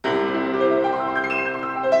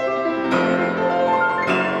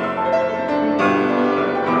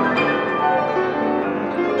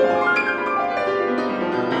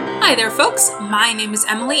Hi there, folks. My name is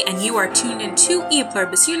Emily, and you are tuned in to E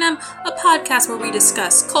Pluribus Unum, a podcast where we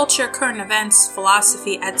discuss culture, current events,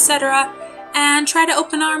 philosophy, etc., and try to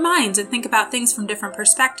open our minds and think about things from different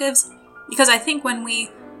perspectives, because I think when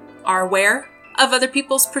we are aware of other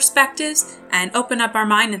people's perspectives and open up our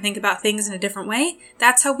mind and think about things in a different way,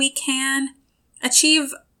 that's how we can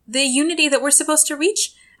achieve the unity that we're supposed to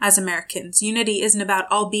reach as Americans. Unity isn't about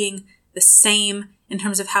all being the same in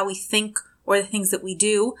terms of how we think or the things that we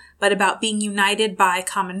do, but about being united by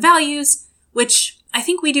common values, which I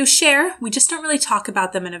think we do share. We just don't really talk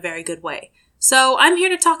about them in a very good way. So I'm here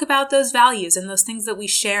to talk about those values and those things that we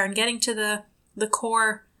share and getting to the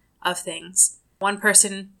core of things. One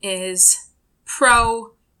person is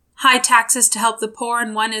pro high taxes to help the poor,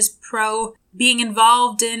 and one is pro being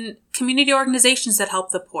involved in community organizations that help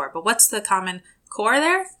the poor. But what's the common core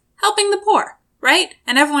there? Helping the poor, right?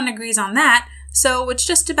 And everyone agrees on that. So it's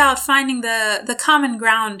just about finding the common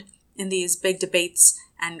ground in these big debates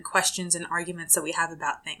and questions and arguments that we have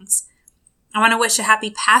about things. I want to wish a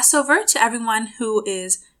happy Passover to everyone who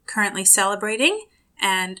is currently celebrating,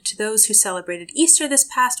 and to those who celebrated Easter this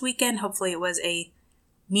past weekend. Hopefully it was a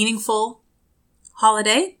meaningful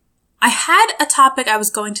holiday. I had a topic I was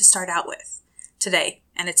going to start out with today,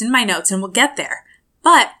 and it's in my notes, and we'll get there.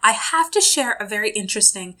 But I have to share a very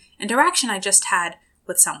interesting interaction I just had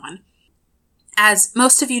with someone. As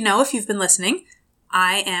most of you know, if you've been listening,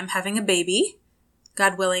 I am having a baby,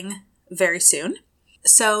 God willing, very soon.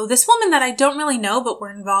 So this woman that I don't really know, but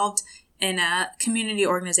we're involved in a community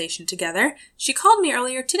organization together, she called me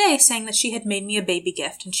earlier today saying that she had made me a baby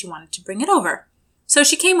gift and she wanted to bring it over. So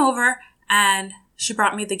she came over and she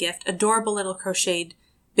brought me the gift, adorable little crocheted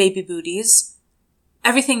baby booties.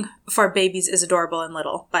 Everything for babies is adorable and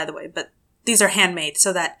little, by the way, but these are handmade,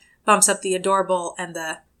 so that bumps up the adorable and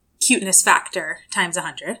the cuteness factor times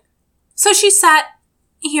 100. So she sat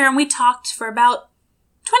here and we talked for about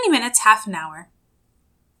 20 minutes, half an hour.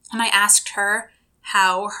 And I asked her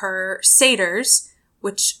how her seders,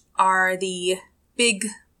 which are the big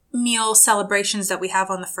meal celebrations that we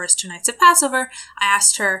have on the first 2 nights of Passover, I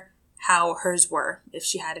asked her how hers were, if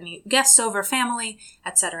she had any guests over, family,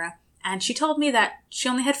 etc. And she told me that she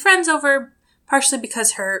only had friends over, partially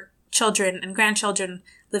because her children and grandchildren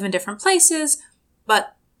live in different places,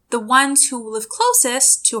 but the ones who live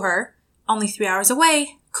closest to her, only 3 hours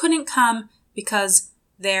away, couldn't come because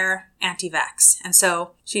they're anti-vax. And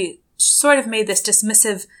so she sort of made this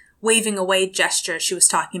dismissive waving away gesture. She was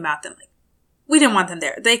talking about them like, we didn't want them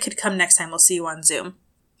there. They could come next time. We'll see you on Zoom.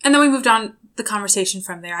 And then we moved on the conversation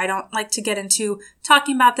from there. I don't like to get into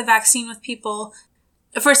talking about the vaccine with people.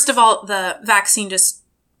 First of all, the vaccine, just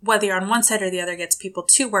whether you're on one side or the other, gets people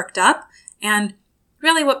too worked up. And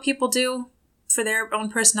really what people do for their own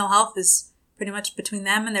personal health is pretty much between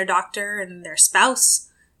them and their doctor and their spouse.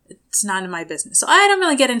 It's none of my business. So I don't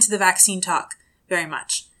really get into the vaccine talk very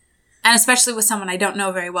much. And especially with someone I don't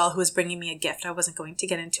know very well who is bringing me a gift. I wasn't going to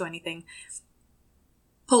get into anything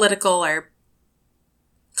political or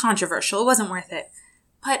controversial. It wasn't worth it.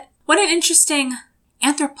 But what an interesting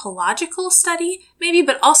anthropological study, maybe,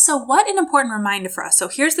 but also what an important reminder for us. So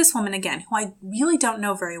here's this woman again, who I really don't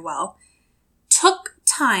know very well, took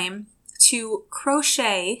time to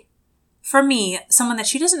crochet for me, someone that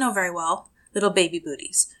she doesn't know very well, little baby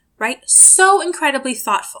booties, right? So incredibly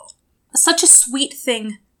thoughtful. Such a sweet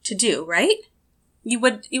thing to do, right? You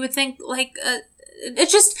would think like,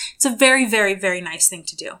 it's a very, very, very nice thing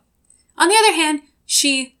to do. On the other hand,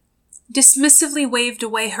 she dismissively waved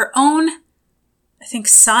away her own, I think,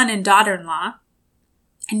 son and daughter-in-law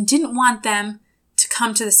and didn't want them to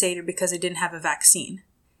come to the Seder because they didn't have a vaccine.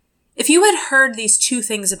 If you had heard these two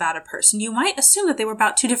things about a person, you might assume that they were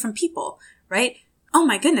about two different people, right? Oh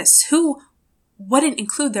my goodness, who wouldn't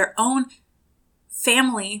include their own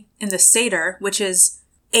family in the Seder, which is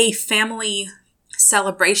a family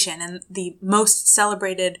celebration and the most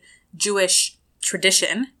celebrated Jewish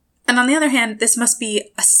tradition? And on the other hand, this must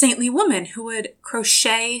be a saintly woman who would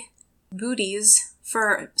crochet booties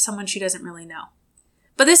for someone she doesn't really know.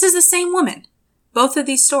 But this is the same woman. Both of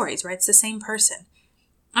these stories, right? It's the same person.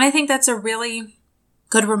 And I think that's a really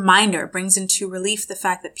good reminder. It brings into relief the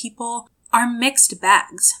fact that people are mixed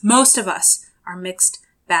bags. Most of us are mixed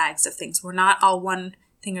bags of things. We're not all one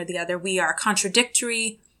thing or the other. We are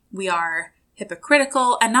contradictory. We are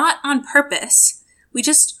hypocritical, and not on purpose. We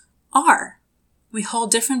just are. We hold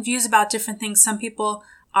different views about different things. Some people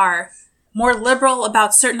are more liberal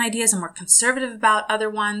about certain ideas and more conservative about other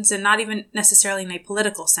ones, and not even necessarily in a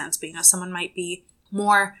political sense, but someone might be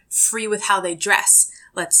more free with how they dress,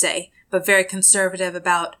 let's say, but very conservative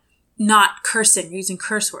about not cursing, using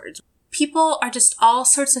curse words. People are just all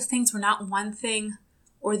sorts of things. We're not one thing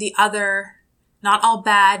or the other, not all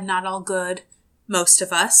bad, not all good, most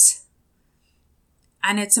of us.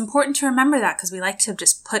 And it's important to remember that because we like to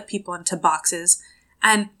just put people into boxes.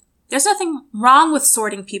 And there's nothing wrong with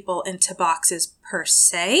sorting people into boxes per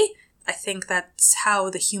se. I think that's how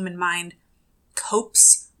the human mind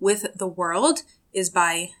copes with the world, is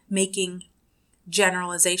by making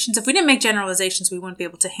generalizations. If we didn't make generalizations, we wouldn't be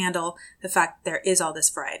able to handle the fact there is all this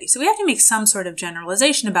variety. So we have to make some sort of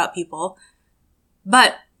generalization about people.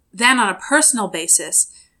 But then on a personal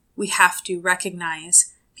basis, we have to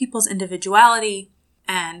recognize people's individuality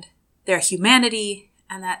and their humanity,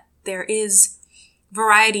 and that there is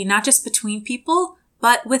variety not just between people,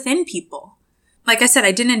 but within people. Like I said,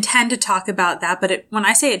 I didn't intend to talk about that, but when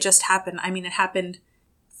I say it just happened, I mean it happened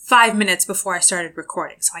 5 minutes before I started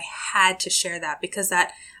recording. So I had to share that because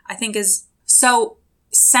that, I think, is so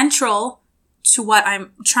central to what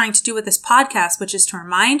I'm trying to do with this podcast, which is to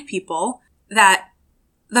remind people that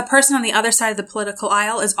the person on the other side of the political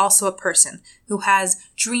aisle is also a person who has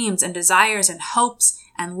dreams and desires and hopes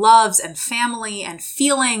and loves and family and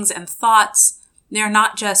feelings and thoughts. They're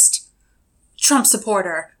not just Trump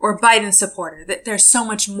supporter or Biden supporter. There's so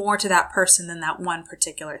much more to that person than that one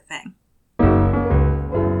particular thing.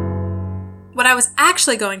 What I was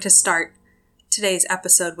actually going to start today's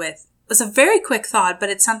episode with was a very quick thought, but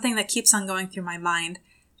it's something that keeps on going through my mind.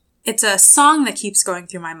 It's a song that keeps going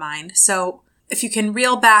through my mind. So if you can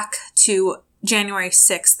reel back to January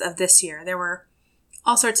 6th of this year, there were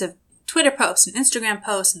all sorts of Twitter posts and Instagram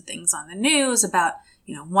posts and things on the news about,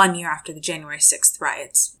 1 year after the January 6th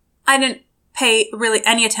riots. I didn't pay really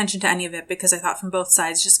any attention to any of it because I thought from both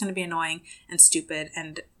sides it's just going to be annoying and stupid,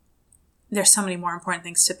 and there's so many more important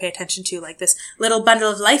things to pay attention to, like this little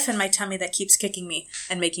bundle of life in my tummy that keeps kicking me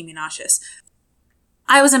and making me nauseous.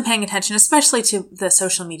 I wasn't paying attention, especially to the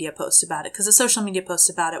social media posts about it, because the social media posts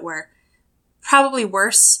about it were probably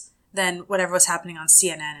worse than whatever was happening on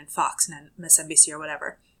CNN and Fox and MSNBC or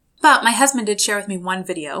whatever. But my husband did share with me one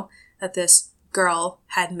video that this girl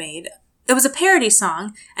had made. It was a parody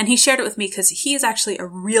song, and he shared it with me because he is actually a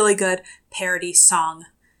really good parody song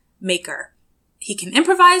maker. He can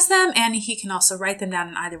improvise them, and he can also write them down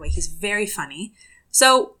in either way. He's very funny.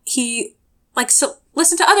 So he likes to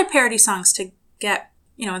listen to other parody songs to get,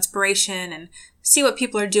 inspiration and see what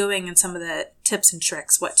people are doing and some of the tips and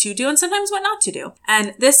tricks, what to do and sometimes what not to do.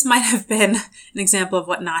 And this might have been an example of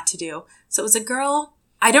what not to do. So it was a girl,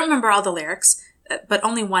 I don't remember all the lyrics, but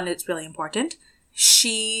only one is really important.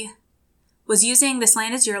 She was using This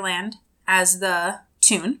Land Is Your Land as the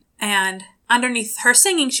tune, and underneath her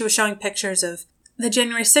singing, she was showing pictures of the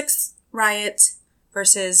January 6th riots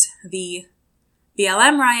versus the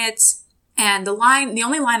BLM riots. And the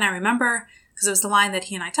only line I remember, because it was the line that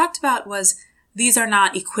he and I talked about, was, "These are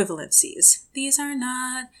not equivalencies. These are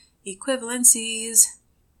not equivalencies."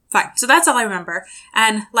 Fine. So that's all I remember.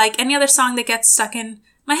 And like any other song that gets stuck in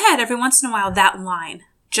my head, every once in a while,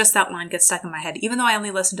 just that line gets stuck in my head. Even though I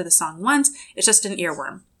only listened to the song once, it's just an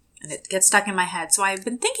earworm. And it gets stuck in my head. So I've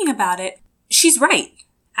been thinking about it. She's right,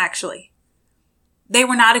 actually. They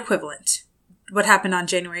were not equivalent. What happened on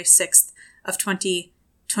January 6th of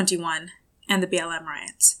 2021 and the BLM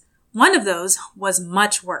riots. One of those was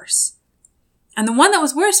much worse. And the one that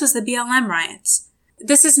was worse was the BLM riots.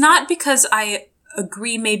 This is not because I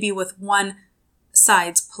agree maybe with one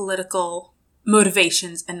side's political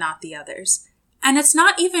motivations and not the others. And it's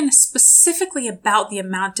not even specifically about the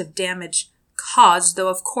amount of damage caused, though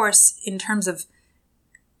of course in terms of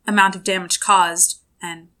amount of damage caused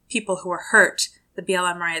and people who were hurt, the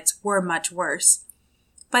BLM riots were much worse.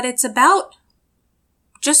 But it's about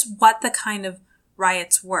just what the kind of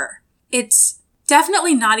riots were. It's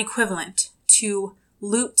definitely not equivalent to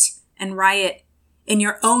loot and riot in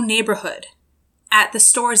your own neighborhood at the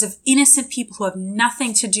stores of innocent people who have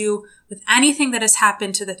nothing to do with anything that has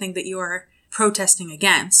happened to the thing that you are protesting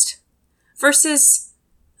against, versus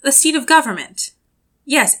the seat of government.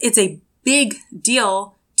 Yes, it's a big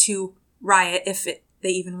deal to riot if they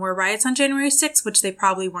even were riots on January 6th, which they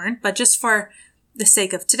probably weren't, but just for the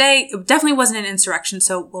sake of today, it definitely wasn't an insurrection,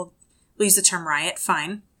 so we'll use the term riot,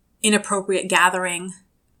 fine. Inappropriate gathering.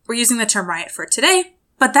 We're using the term riot for today,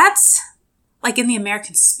 but that's like in the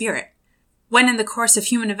American spirit. When in the course of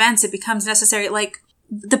human events it becomes necessary, like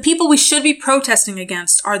the people we should be protesting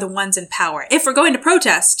against are the ones in power. If we're going to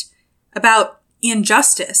protest about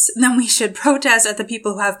injustice, then we should protest at the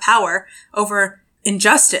people who have power over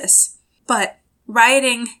injustice. But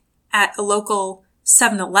rioting at a local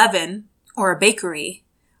 7-Eleven or a bakery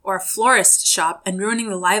or a florist shop and ruining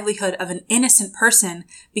the livelihood of an innocent person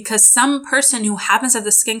because some person who happens to have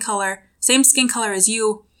the same skin color as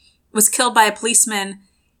you, was killed by a policeman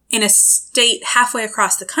in a state halfway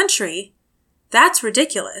across the country, that's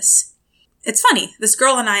ridiculous. It's funny. This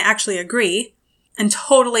girl and I actually agree in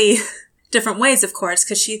totally different ways, of course,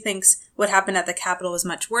 because she thinks what happened at the Capitol was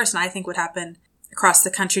much worse, and I think what happened across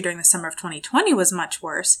the country during the summer of 2020 was much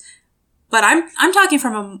worse. But I'm talking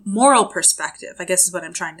from a moral perspective, I guess is what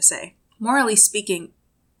I'm trying to say. Morally speaking,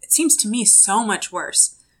 it seems to me so much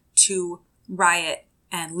worse to riot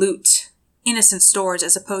and loot innocent stores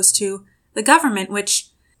as opposed to the government, which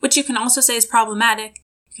you can also say is problematic.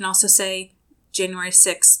 You can also say January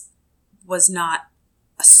 6th was not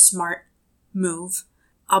a smart move.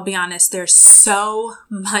 I'll be honest, there's so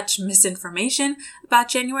much misinformation about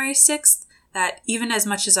January 6th that even as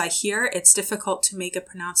much as I hear, it's difficult to make a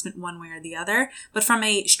pronouncement one way or the other. But from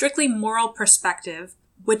a strictly moral perspective,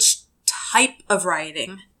 which type of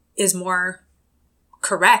rioting is more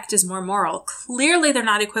correct, is more moral? Clearly they're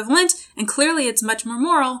not equivalent, and clearly it's much more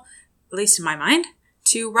moral, at least in my mind,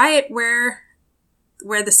 to riot where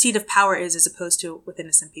the seat of power is as opposed to with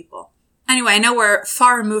innocent people. Anyway, I know we're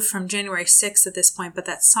far removed from January 6th at this point, but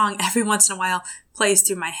that song every once in a while plays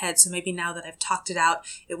through my head. So maybe now that I've talked it out,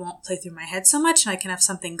 it won't play through my head so much, and I can have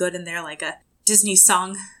something good in there like a Disney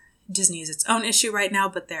song. Disney is its own issue right now,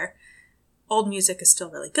 but their old music is still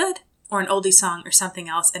really good. Or an oldie song or something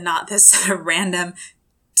else, and not this random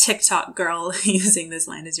TikTok girl using "This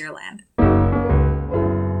Land Is Your Land."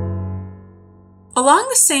 Along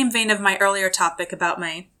the same vein of my earlier topic about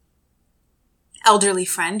my elderly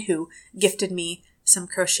friend who gifted me some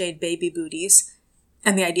crocheted baby booties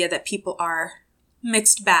and the idea that people are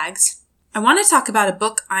mixed bags, I want to talk about a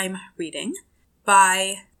book I'm reading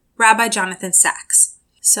by Rabbi Jonathan Sacks.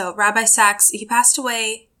 So Rabbi Sacks, he passed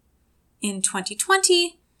away in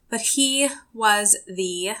 2020, but he was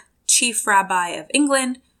the chief rabbi of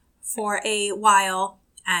England for a while,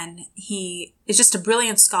 and he is just a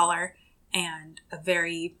brilliant scholar and a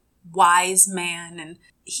very wise man, and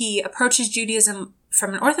he approaches Judaism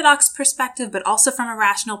from an Orthodox perspective, but also from a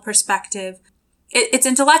rational perspective. It's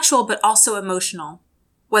intellectual, but also emotional.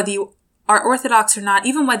 Whether you are Orthodox or not,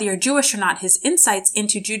 even whether you're Jewish or not, his insights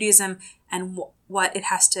into Judaism and what it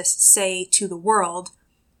has to say to the world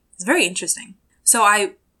is very interesting. So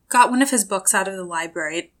I got one of his books out of the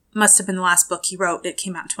library. It must have been the last book he wrote. It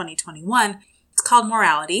came out in 2021. It's called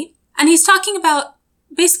Morality. And he's talking about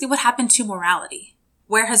basically what happened to morality.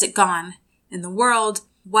 Where has it gone in the world?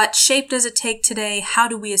 What shape does it take today? How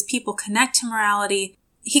do we as people connect to morality?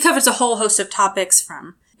 He covers a whole host of topics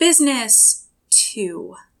from business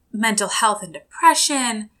to mental health and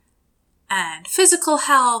depression and physical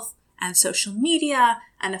health and social media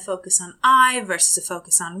and a focus on I versus a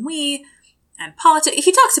focus on we and politics.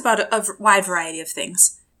 He talks about a wide variety of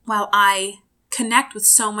things. While I connect with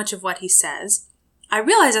so much of what he says, I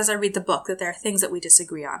realize as I read the book that there are things that we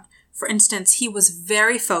disagree on. For instance, he was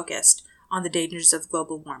very focused on the dangers of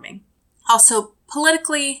global warming. Also,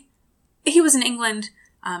 politically, he was in England,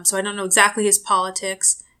 so I don't know exactly his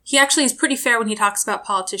politics. He actually is pretty fair when he talks about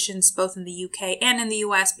politicians both in the UK and in the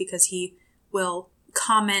US because he will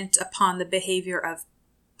comment upon the behavior of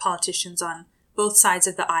politicians on both sides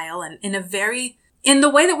of the aisle and in the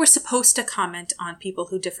way that we're supposed to comment on people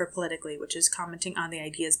who differ politically, which is commenting on the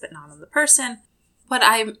ideas but not on the person. What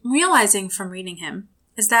I'm realizing from reading him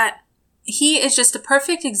is that he is just a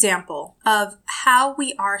perfect example of how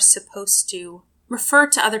we are supposed to refer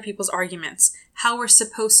to other people's arguments, how we're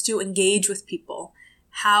supposed to engage with people,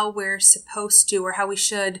 how we're supposed to or how we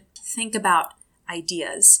should think about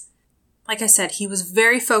ideas. Like I said, he was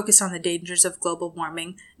very focused on the dangers of global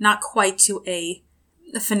warming, not quite to a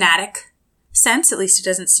fanatic sense, at least it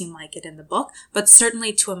doesn't seem like it in the book, but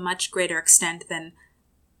certainly to a much greater extent than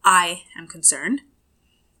I am concerned.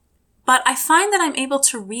 But I find that I'm able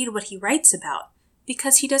to read what he writes about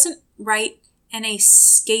because he doesn't write in a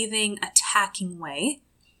scathing, attacking way.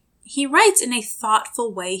 He writes in a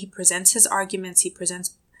thoughtful way. He presents his arguments. He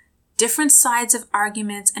presents different sides of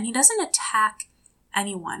arguments, and he doesn't attack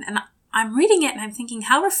anyone. And I'm reading it and I'm thinking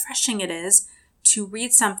how refreshing it is to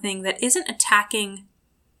read something that isn't attacking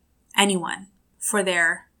anyone for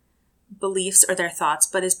their beliefs or their thoughts,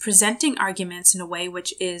 but is presenting arguments in a way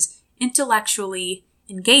which is intellectually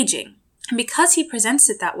engaging. And because he presents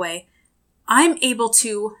it that way, I'm able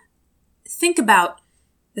to think about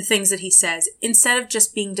the things that he says instead of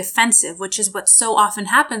just being defensive, which is what so often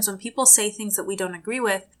happens when people say things that we don't agree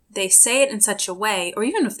with. They say it in such a way, or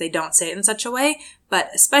even if they don't say it in such a way, but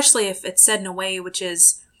especially if it's said in a way which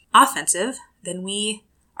is offensive, then we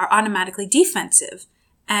are automatically defensive.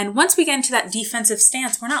 And once we get into that defensive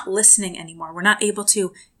stance, we're not listening anymore. We're not able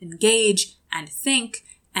to engage and think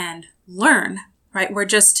and learn, right?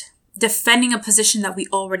 defending a position that we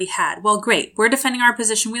already had. Well, great. We're defending our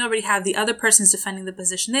position. We already have. The other person's defending the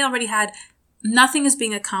position they already had. Nothing is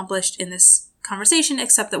being accomplished in this conversation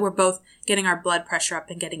except that we're both getting our blood pressure up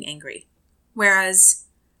and getting angry. Whereas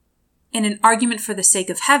in an argument for the sake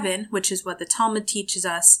of heaven, which is what the Talmud teaches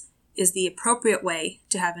us is the appropriate way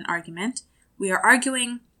to have an argument, we are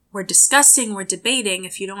arguing, we're discussing, we're debating,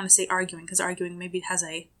 if you don't want to say arguing, because arguing maybe has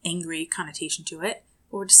a angry connotation to it,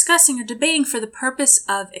 but we're discussing or debating for the purpose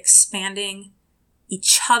of expanding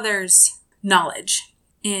each other's knowledge.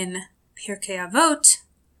 In Pirkei Avot,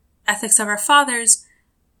 Ethics of Our Fathers,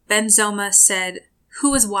 Ben Zoma said,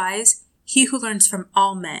 "Who is wise? He who learns from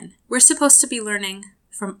all men." We're supposed to be learning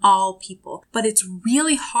from all people, but it's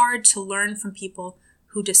really hard to learn from people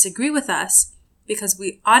who disagree with us because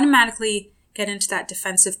we automatically get into that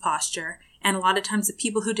defensive posture. And a lot of times the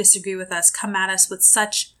people who disagree with us come at us with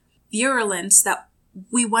such virulence that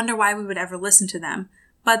we wonder why we would ever listen to them.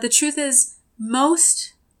 But the truth is,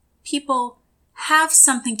 most people have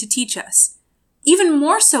something to teach us. Even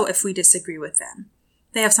more so if we disagree with them.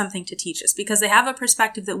 They have something to teach us because they have a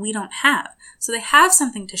perspective that we don't have. So they have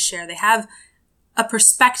something to share. They have a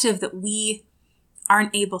perspective that we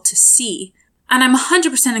aren't able to see. And I'm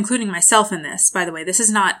 100% including myself in this, by the way. This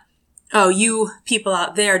is not, oh, you people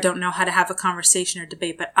out there don't know how to have a conversation or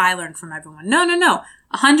debate, but I learned from everyone. No.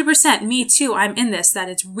 100% me too. I'm in this, that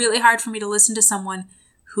it's really hard for me to listen to someone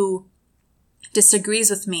who disagrees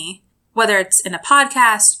with me, whether it's in a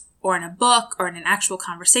podcast or in a book or in an actual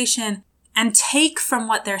conversation, and take from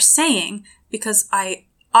what they're saying, because I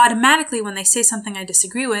automatically, when they say something I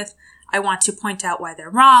disagree with, I want to point out why they're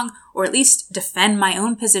wrong, or at least defend my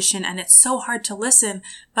own position, and it's so hard to listen,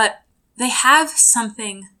 but they have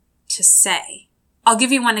something to say. I'll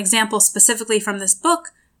give you one example specifically from this book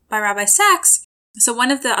by Rabbi Sacks. So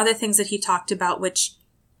one of the other things that he talked about, which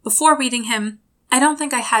before reading him, I don't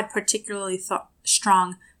think I had particularly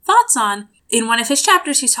strong thoughts on, in one of his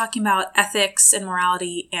chapters, he's talking about ethics and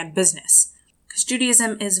morality and business. Because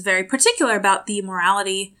Judaism is very particular about the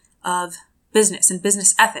morality of business and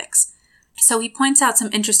business ethics. So he points out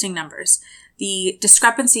some interesting numbers. The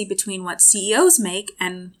discrepancy between what CEOs make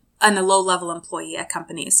and a low-level employee at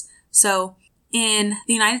companies. So in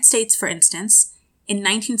the United States, for instance, in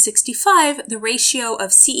 1965, the ratio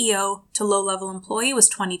of CEO to low-level employee was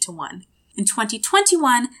 20-1. In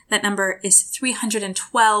 2021, that number is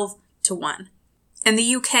 312-1. In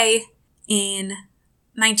the UK, in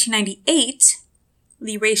 1998,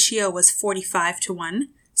 the ratio was 45-1,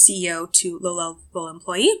 CEO to low-level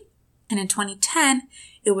employee. And in 2010,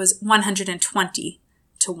 it was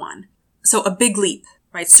 120-1. So a big leap,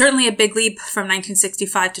 right? Certainly a big leap from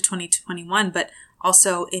 1965 to 2021, but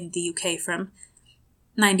also in the UK from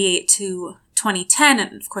 98 to 2010.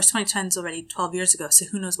 And of course, 2010 is already 12 years ago, so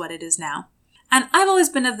who knows what it is now. And I've always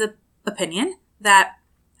been of the opinion that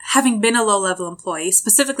having been a low-level employee,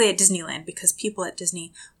 specifically at Disneyland, because people at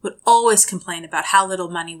Disney would always complain about how little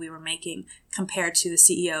money we were making compared to the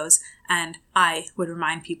CEOs, and I would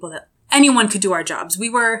remind people that anyone could do our jobs. We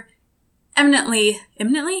were eminently?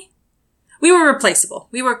 We were replaceable.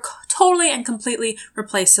 We were totally and completely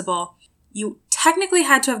replaceable. You technically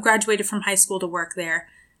had to have graduated from high school to work there,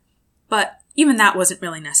 but even that wasn't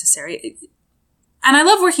really necessary. And I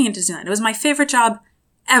love working at Disneyland. It was my favorite job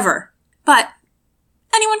ever. But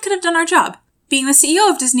anyone could have done our job. Being the CEO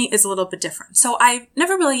of Disney is a little bit different. So I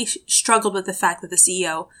never really struggled with the fact that the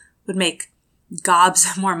CEO would make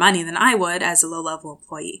gobs more money than I would as a low-level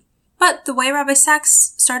employee. But the way Rabbi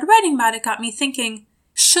Sacks started writing about it got me thinking,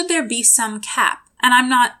 should there be some cap? And I'm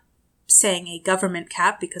not saying a government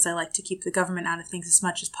cap because I like to keep the government out of things as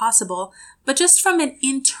much as possible, but just from an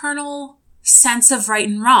internal sense of right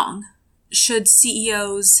and wrong, should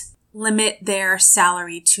CEOs limit their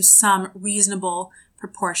salary to some reasonable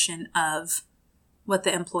proportion of what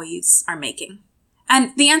the employees are making?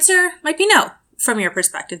 And the answer might be no, from your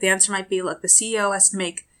perspective. The answer might be, look, the CEO has to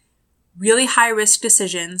make really high-risk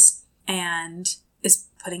decisions and is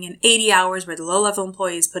putting in 80 hours where the low-level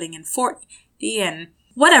employee is putting in 40 and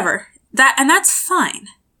whatever. That's fine.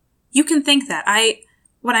 You can think that.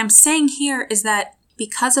 What I'm saying here is that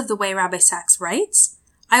because of the way Rabbi Sacks writes,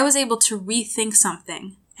 I was able to rethink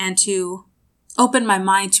something and to open my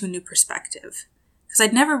mind to a new perspective. Because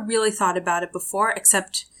I'd never really thought about it before,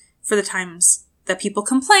 except for the times that people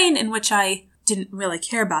complained in which I didn't really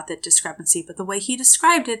care about that discrepancy. But the way he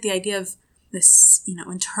described it, the idea of this,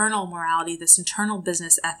 internal morality, this internal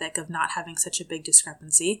business ethic of not having such a big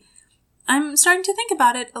discrepancy, I'm starting to think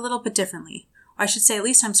about it a little bit differently. Or I should say, at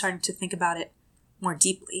least I'm starting to think about it more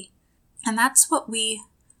deeply. And that's what we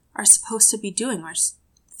are supposed to be doing.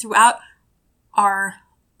 Throughout our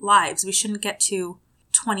lives, we shouldn't get to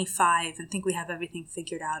 25 and think we have everything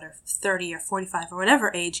figured out, or 30 or 45 or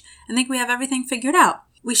whatever age and think we have everything figured out.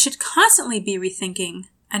 We should constantly be rethinking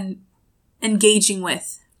and engaging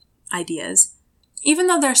with ideas, even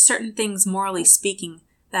though there are certain things, morally speaking,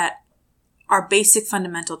 that are basic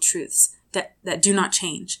fundamental truths that do not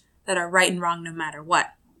change, that are right and wrong no matter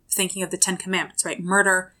what. Thinking of the 10 Commandments, right?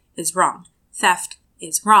 Murder is wrong. Theft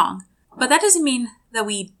is wrong. But that doesn't mean that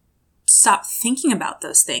we stop thinking about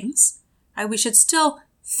those things, right? We should still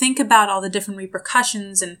think about all the different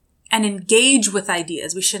repercussions and engage with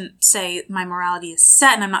ideas. We shouldn't say my morality is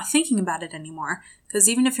set and I'm not thinking about it anymore. Because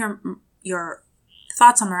even if your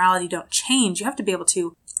thoughts on morality don't change, you have to be able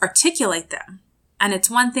to articulate them. And it's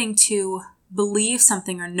one thing to believe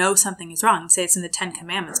something or know something is wrong. Say it's in the 10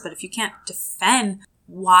 Commandments, but if you can't defend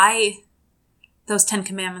why those 10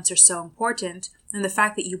 Commandments are so important, and the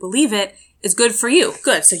fact that you believe it is good for you.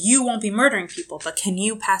 Good. So you won't be murdering people, but can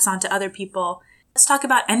you pass on to other people? Let's talk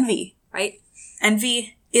about envy, right?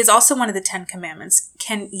 Envy is also one of the 10 Commandments.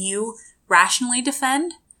 Can you rationally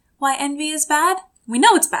defend why envy is bad? We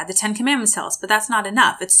know it's bad. The 10 Commandments tell us, but that's not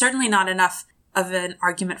enough. It's certainly not enough of an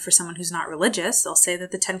argument for someone who's not religious. They'll say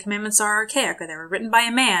that the 10 Commandments are archaic, or they were written by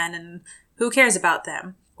a man, and who cares about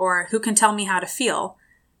them? Or who can tell me how to feel,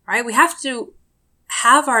 right? We have to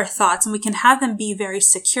have our thoughts, and we can have them be very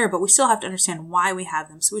secure, but we still have to understand why we have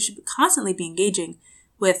them. So we should constantly be engaging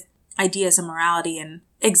with ideas of morality and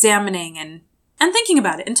examining and thinking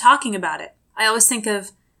about it and talking about it. I always think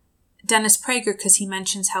of Dennis Prager because he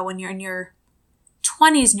mentions how when you're in your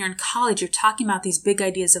 20s and you're in college, you're talking about these big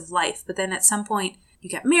ideas of life, but then at some point you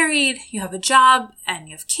get married, you have a job, and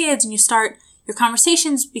you have kids, and your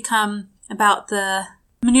conversations become about the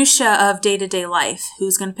minutia of day-to-day life.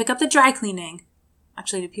 Who's going to pick up the dry cleaning?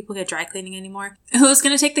 Actually, do people get dry cleaning anymore? Who's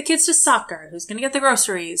going to take the kids to soccer? Who's going to get the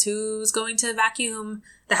groceries? Who's going to vacuum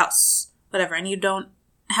the house? Whatever. And you don't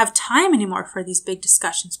have time anymore for these big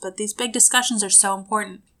discussions, but these big discussions are so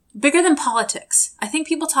important. Bigger than politics. I think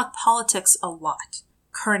people talk politics a lot,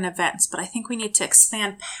 current events, but I think we need to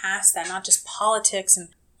expand past that, not just politics and,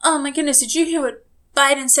 oh my goodness, did you hear what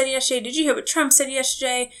Biden said yesterday? Did you hear what Trump said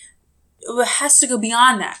yesterday? It has to go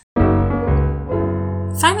beyond that.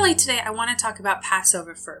 Finally, today, I want to talk about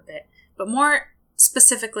Passover for a bit, but more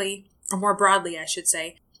specifically, or more broadly, I should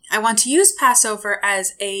say, I want to use Passover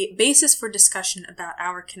as a basis for discussion about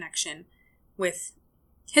our connection with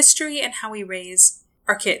history and how we raise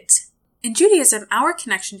our kids. In Judaism, our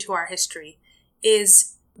connection to our history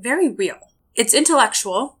is very real. It's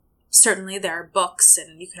intellectual. Certainly, there are books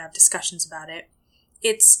and you could have discussions about it.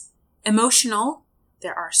 It's emotional.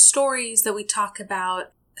 There are stories that we talk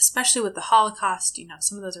about, especially with the Holocaust.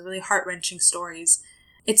 Some of those are really heart-wrenching stories.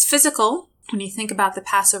 It's physical. When you think about the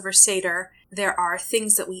Passover Seder, there are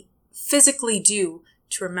things that we physically do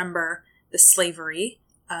to remember the slavery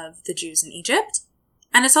of the Jews in Egypt.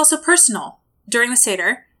 And it's also personal. During the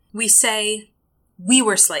Seder, we say, we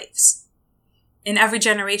were slaves. In every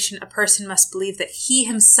generation, a person must believe that he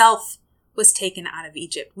himself was taken out of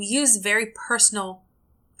Egypt. We use very personal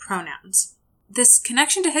pronouns. This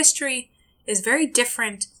connection to history is very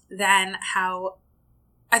different than how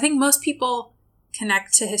I think most people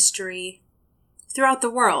connect to history throughout the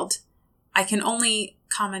world. I can only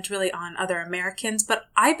comment really on other Americans, but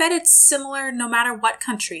I bet it's similar no matter what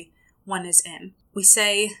country one is in. We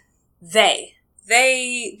say they.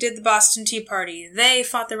 They did the Boston Tea Party. They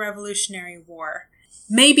fought the Revolutionary War.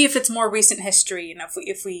 Maybe if it's more recent history,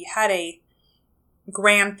 if we had a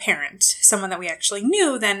grandparent, someone that we actually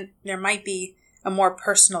knew, then there might be a more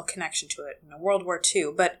personal connection to it. World War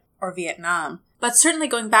II, or Vietnam. But certainly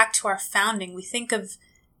going back to our founding, we think of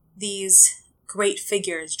these great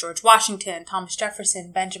figures, George Washington, Thomas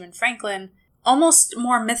Jefferson, Benjamin Franklin, almost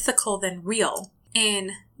more mythical than real.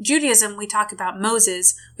 In Judaism, we talk about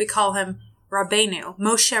Moses. We call him Rabbeinu,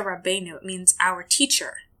 Moshe Rabbeinu. It means our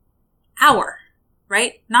teacher. Our,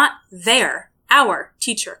 right? Not their, our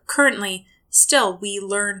teacher. Currently, still, we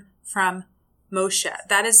learn from Moshe.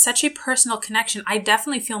 That is such a personal connection. I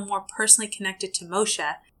definitely feel more personally connected to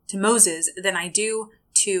Moses, than I do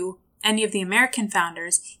to any of the American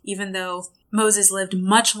founders, even though Moses lived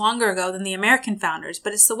much longer ago than the American founders.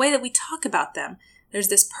 But it's the way that we talk about them. There's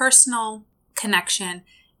this personal connection,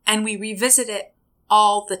 and we revisit it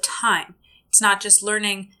all the time. It's not just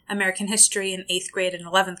learning American history in 8th grade and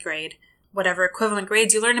 11th grade, whatever equivalent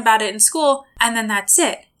grades you learn about it in school, and then that's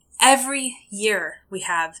it. Every year we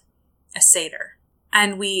have a Seder,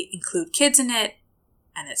 and we include kids in it,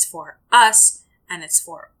 and it's for us, and it's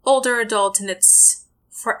for older adults, and it's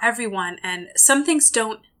for everyone, and some things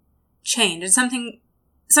don't change, and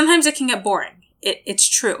sometimes it can get boring. It's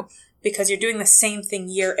true. because you're doing the same thing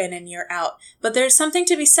year in and year out. But there's something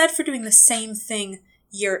to be said for doing the same thing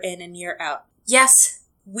year in and year out. Yes,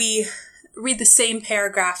 we read the same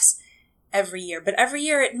paragraphs every year, but every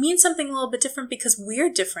year it means something a little bit different because we're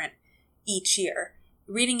different each year.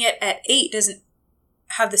 Reading it at 8 doesn't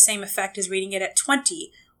have the same effect as reading it at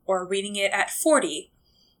 20 or reading it at 40.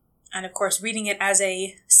 And of course, reading it as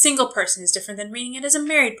a single person is different than reading it as a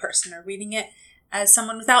married person or reading it as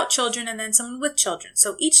someone without children and then someone with children.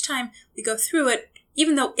 So each time we go through it,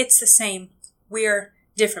 even though it's the same, we're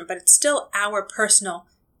different, but it's still our personal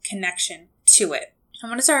connection to it. And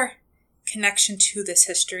what is our connection to this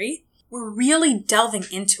history? We're really delving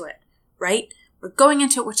into it, right? We're going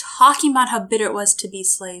into it. We're talking about how bitter it was to be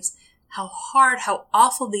slaves, how hard, how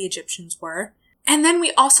awful the Egyptians were. And then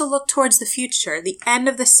we also look towards the future. The end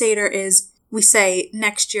of the Seder is, we say,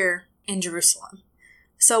 next year in Jerusalem.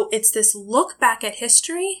 So it's this look back at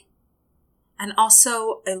history and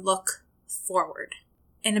also a look forward.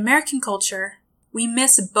 In American culture, we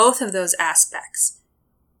miss both of those aspects.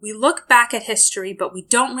 We look back at history, but we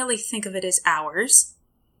don't really think of it as ours.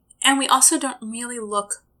 And we also don't really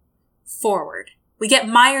look forward. We get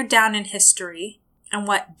mired down in history and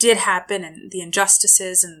what did happen and the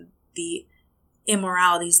injustices and the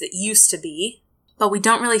immoralities that used to be, but we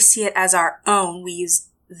don't really see it as our own. We use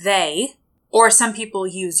they, or some people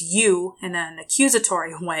use you in an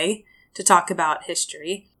accusatory way to talk about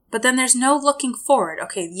history. But then there's no looking forward.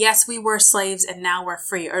 Okay, yes, we were slaves and now we're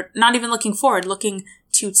free. Or not even looking forward, looking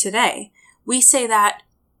to today. We say that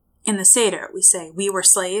in the Seder. We say we were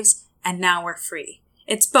slaves and now we're free.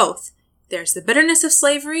 It's both. There's the bitterness of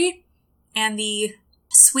slavery and the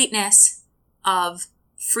sweetness of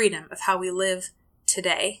freedom, of how we live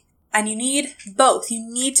today. And you need both. You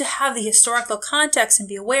need to have the historical context and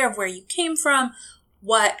be aware of where you came from,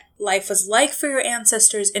 what life was like for your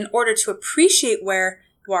ancestors in order to appreciate where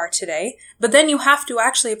you are today. But then you have to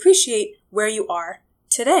actually appreciate where you are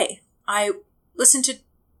today. I listened to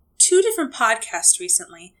 2 different podcasts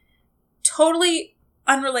recently, totally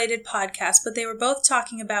unrelated podcasts, but they were both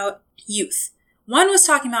talking about youth. One was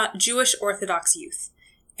talking about Jewish Orthodox youth,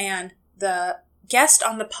 and the guest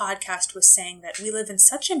on the podcast was saying that we live in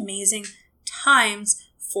such amazing times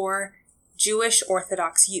for Jewish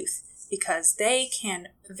Orthodox youth because they can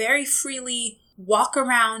very freely walk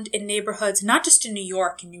around in neighborhoods, not just in New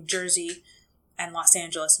York and New Jersey and Los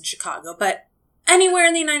Angeles and Chicago, but anywhere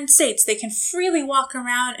in the United States. They can freely walk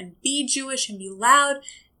around and be Jewish and be loud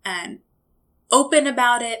and open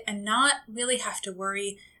about it and not really have to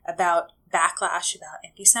worry about backlash, about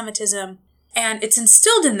anti-Semitism. And it's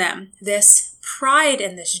instilled in them this pride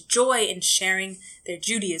and this joy in sharing their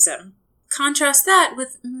Judaism. Contrast that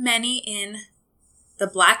with many in the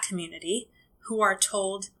Black community who are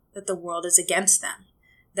told that the world is against them,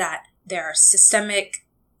 that there are systemic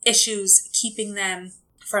issues keeping them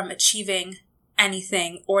from achieving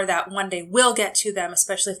anything, or that one day will get to them,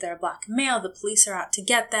 especially if they're a Black male, the police are out to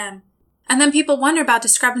get them. And then people wonder about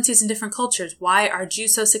discrepancies in different cultures. Why are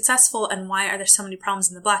Jews so successful and why are there so many problems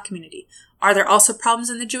in the Black community? Are there also problems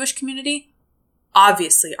in the Jewish community?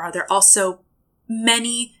 Obviously. Are there also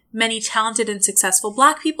many, many talented and successful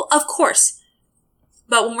Black people? Of course.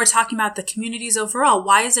 But when we're talking about the communities overall,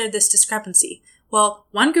 why is there this discrepancy? Well,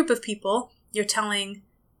 one group of people you're telling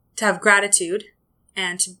to have gratitude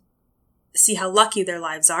and to see how lucky their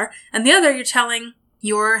lives are. And the other you're telling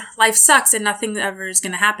your life sucks and nothing ever is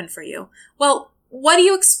going to happen for you. Well, what do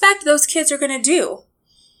you expect those kids are going to do?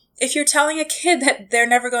 If you're telling a kid that they're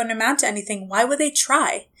never going to amount to anything, why would they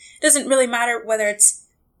try? It doesn't really matter whether it's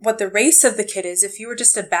what the race of the kid is. If you were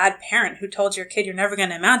just a bad parent who told your kid you're never going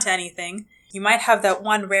to amount to anything, you might have that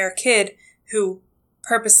one rare kid who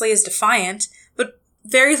purposely is defiant, but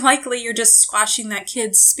very likely you're just squashing that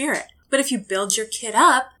kid's spirit. But if you build your kid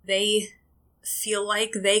up, they feel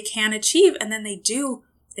like they can achieve, and then they do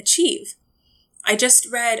achieve. I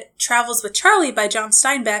just read Travels with Charlie by John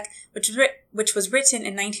Steinbeck, which was written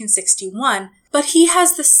in 1961, but he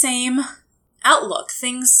has the same outlook.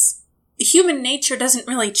 Human nature doesn't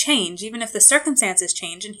really change, even if the circumstances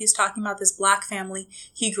change, and he's talking about this Black family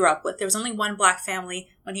he grew up with. There was only one Black family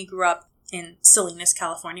when he grew up in Salinas,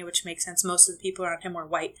 California, which makes sense. Most of the people around him were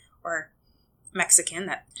white or Mexican.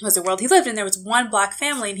 That was the world he lived in. There was one Black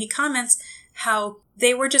family, and he comments how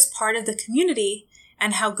they were just part of the community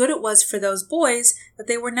and how good it was for those boys that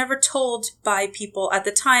they were never told by people at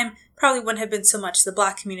the time, probably wouldn't have been so much the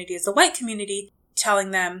Black community as the white community,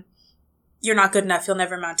 telling them, you're not good enough, you'll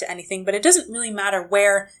never amount to anything. But it doesn't really matter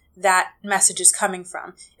where that message is coming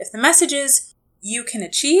from. If the message is, you can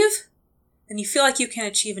achieve, then you feel like you can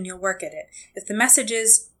achieve and you'll work at it. If the message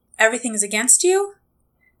is, everything is against you,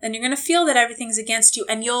 then you're going to feel that everything's against you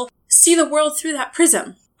and you'll see the world through that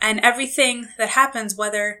prism. And everything that happens,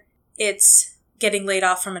 whether it's getting laid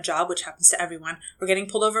off from a job, which happens to everyone, or getting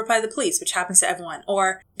pulled over by the police, which happens to everyone,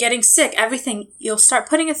 or getting sick, everything, you'll start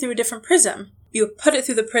putting it through a different prism. You put it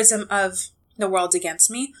through the prism of the world's against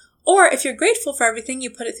me. Or if you're grateful for everything, you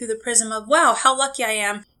put it through the prism of, wow, how lucky I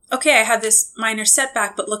am. Okay, I had this minor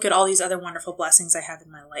setback, but look at all these other wonderful blessings I have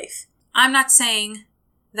in my life. I'm not saying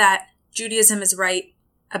that Judaism is right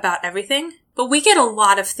about everything, but we get a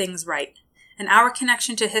lot of things right. And our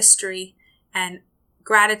connection to history and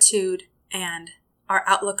gratitude and our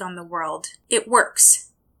outlook on the world, it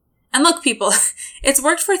works. And look, people, it's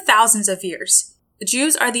worked for thousands of years. The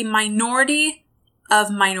Jews are the minority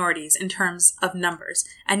of minorities in terms of numbers.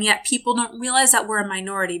 And yet people don't realize that we're a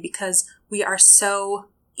minority because we are so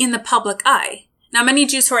in the public eye. Now, many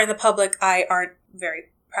Jews who are in the public eye aren't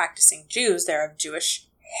very practicing Jews. They're of Jewish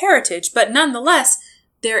heritage. But nonetheless,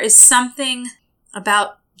 there is something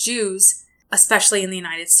about Jews, especially in the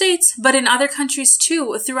United States, but in other countries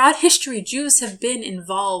too. Throughout history, Jews have been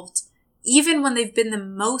involved, even when they've been the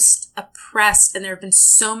most oppressed and there have been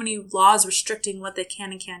so many laws restricting what they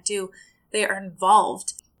can and can't do. They are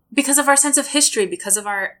involved because of our sense of history, because of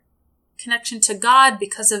our connection to God,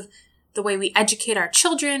 because of the way we educate our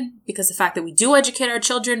children, because of the fact that we do educate our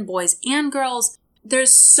children, boys and girls.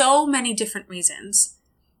 There's so many different reasons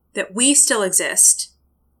that we still exist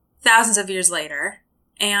thousands of years later.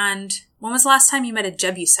 And when was the last time you met a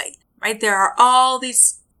Jebusite, right? There are all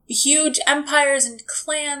these huge empires and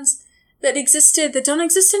clans that existed that don't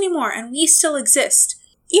exist anymore, and we still exist.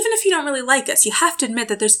 Even if you don't really like us, you have to admit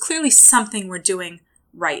that there's clearly something we're doing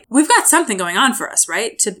right. We've got something going on for us,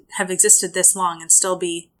 right? To have existed this long and still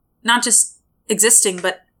be not just existing,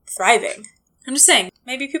 but thriving. I'm just saying,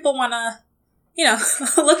 maybe people want to,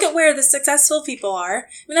 look at where the successful people are.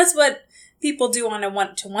 I mean, that's what people do on a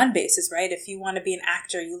one-to-one basis, right? If you want to be an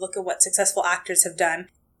actor, you look at what successful actors have done.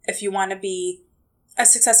 If you want to be a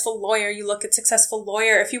successful lawyer, you look at successful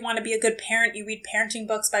lawyer. If you want to be a good parent, you read parenting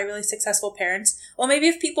books by really successful parents. Well, maybe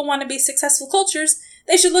if people want to be successful cultures,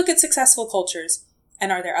 they should look at successful cultures.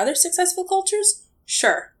 And are there other successful cultures?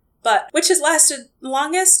 Sure. But which has lasted the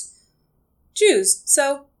longest? Jews.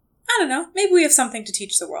 So, I don't know. Maybe we have something to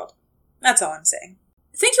teach the world. That's all I'm saying.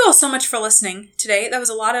 Thank you all so much for listening today. That was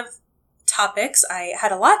a lot of topics. I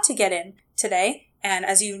had a lot to get in today. And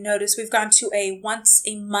as you notice, we've gone to a once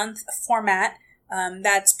a month format.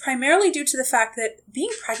 That's primarily due to the fact that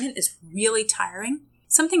being pregnant is really tiring.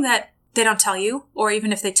 Something that they don't tell you, or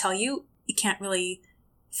even if they tell you, you can't really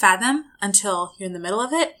fathom until you're in the middle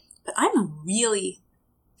of it. But I'm really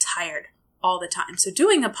tired all the time. So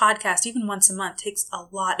doing a podcast, even once a month, takes a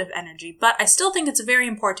lot of energy. But I still think it's very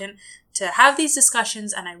important to have these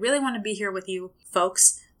discussions, and I really want to be here with you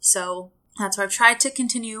folks. So that's why I've tried to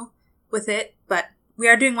continue with it. But we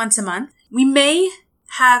are doing once a month. We may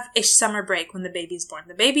have a summer break when the baby's born.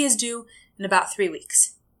 The baby is due in about 3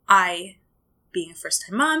 weeks. I, being a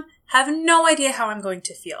first-time mom, have no idea how I'm going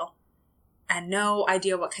to feel and no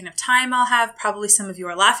idea what kind of time I'll have. Probably some of you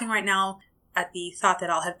are laughing right now at the thought that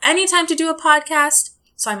I'll have any time to do a podcast.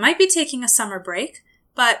 So I might be taking a summer break,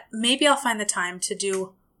 but maybe I'll find the time to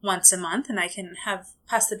do once a month and I can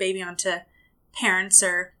pass the baby on to parents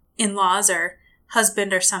or in-laws or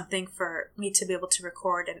husband or something for me to be able to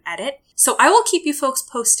record and edit. So I will keep you folks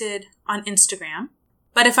posted on Instagram.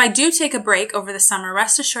 But if I do take a break over the summer,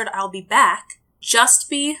 rest assured I'll be back. Just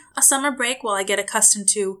be a summer break while I get accustomed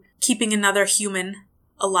to keeping another human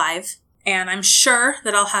alive. And I'm sure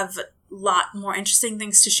that I'll have a lot more interesting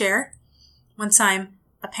things to share once I'm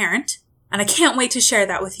a parent. And I can't wait to share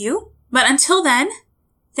that with you. But until then,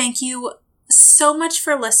 thank you so much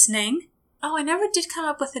for listening. Oh, I never did come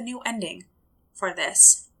up with a new ending for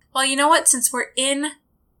this. Well, you know what? Since we're in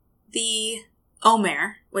the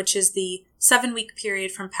Omer, which is the 7-week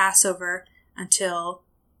period from Passover until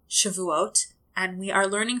Shavuot, and we are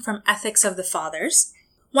learning from Ethics of the Fathers,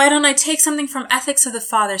 why don't I take something from Ethics of the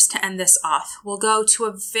Fathers to end this off? We'll go to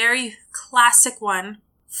a very classic one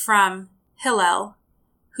from Hillel,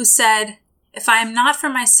 who said, "If I am not for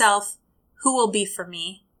myself, who will be for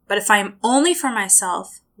me? But if I am only for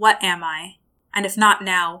myself, what am I? And if not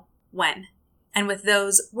now, when?" And with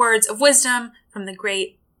those words of wisdom from the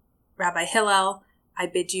great Rabbi Hillel, I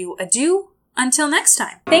bid you adieu until next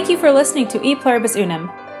time. Thank you for listening to E Pluribus Unum.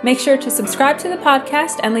 Make sure to subscribe to the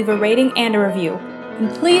podcast and leave a rating and a review. And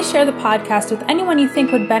please share the podcast with anyone you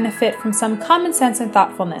think would benefit from some common sense and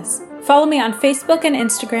thoughtfulness. Follow me on Facebook and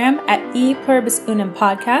Instagram at E Pluribus Unum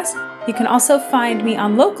Podcast. You can also find me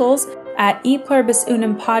on Locals at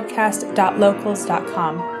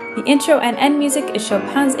epluribusunumpodcast.locals.com. The intro and end music is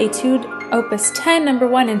Chopin's Etude, Opus 10, No.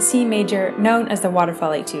 1 in C major, known as the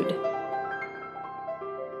Waterfall Etude.